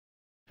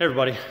Hey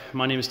everybody,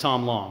 my name is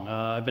Tom Long.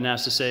 I've been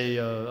asked to say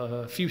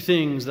a few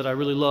things that I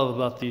really love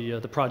about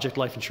the Project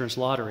Life Insurance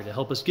Lottery to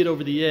help us get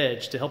over the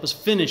edge, to help us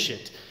finish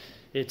it.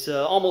 It's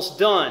almost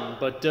done,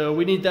 but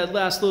we need that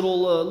last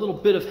little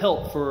bit of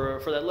help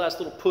for that last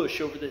little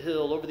push over the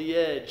hill, over the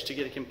edge to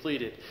get it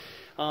completed.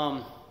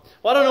 Well,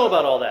 I don't know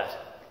about all that,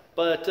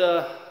 but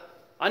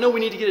I know we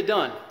need to get it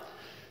done.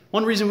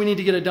 One reason we need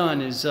to get it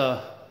done is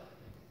so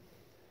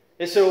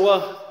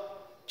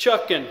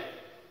Chuck and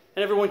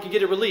everyone can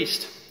get it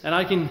released, and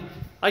I can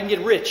get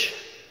rich,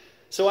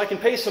 so I can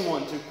pay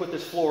someone to put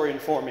this floor in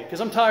for me, because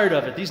I'm tired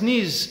of it. These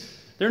knees,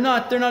 they're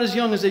not as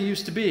young as they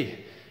used to be.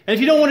 And if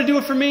you don't want to do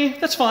it for me,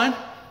 that's fine.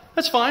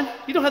 That's fine.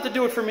 You don't have to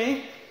do it for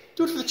me.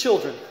 Do it for the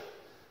children.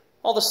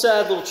 All the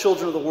sad little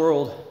children of the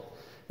world.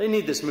 They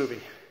need this movie.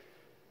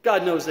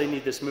 God knows they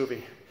need this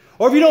movie.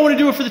 Or if you don't want to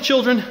do it for the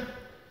children,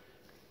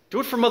 do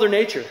it for Mother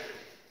Nature.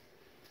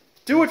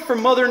 Do it for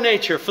Mother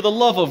Nature, for the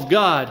love of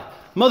God.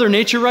 Mother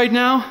Nature right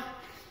now,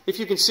 if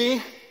you can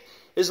see,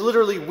 is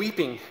literally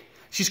weeping.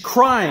 She's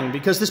crying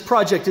because this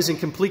project isn't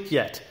complete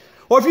yet.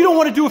 Or if you don't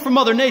want to do it for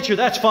Mother Nature,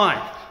 that's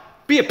fine.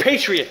 Be a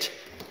patriot.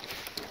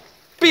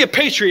 Be a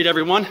patriot,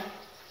 everyone.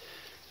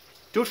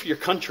 Do it for your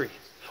country.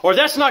 Or if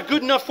that's not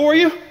good enough for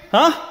you,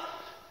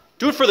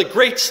 do it for the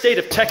great state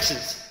of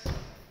Texas.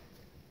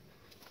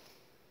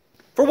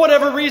 For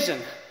whatever reason.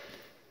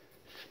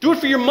 Do it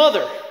for your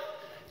mother.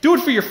 Do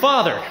it for your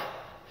father.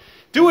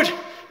 Do it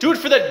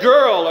for that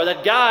girl or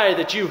that guy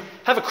that you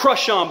have a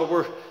crush on, but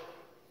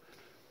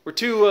we're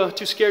too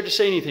scared to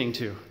say anything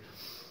to.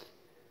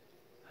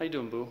 How you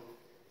doing, boo?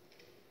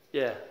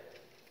 Yeah.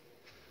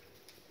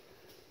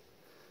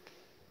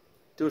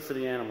 Do it for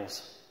the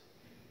animals.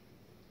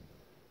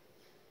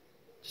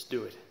 Just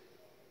do it.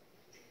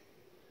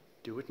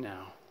 Do it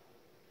now.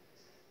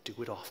 Do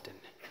it often.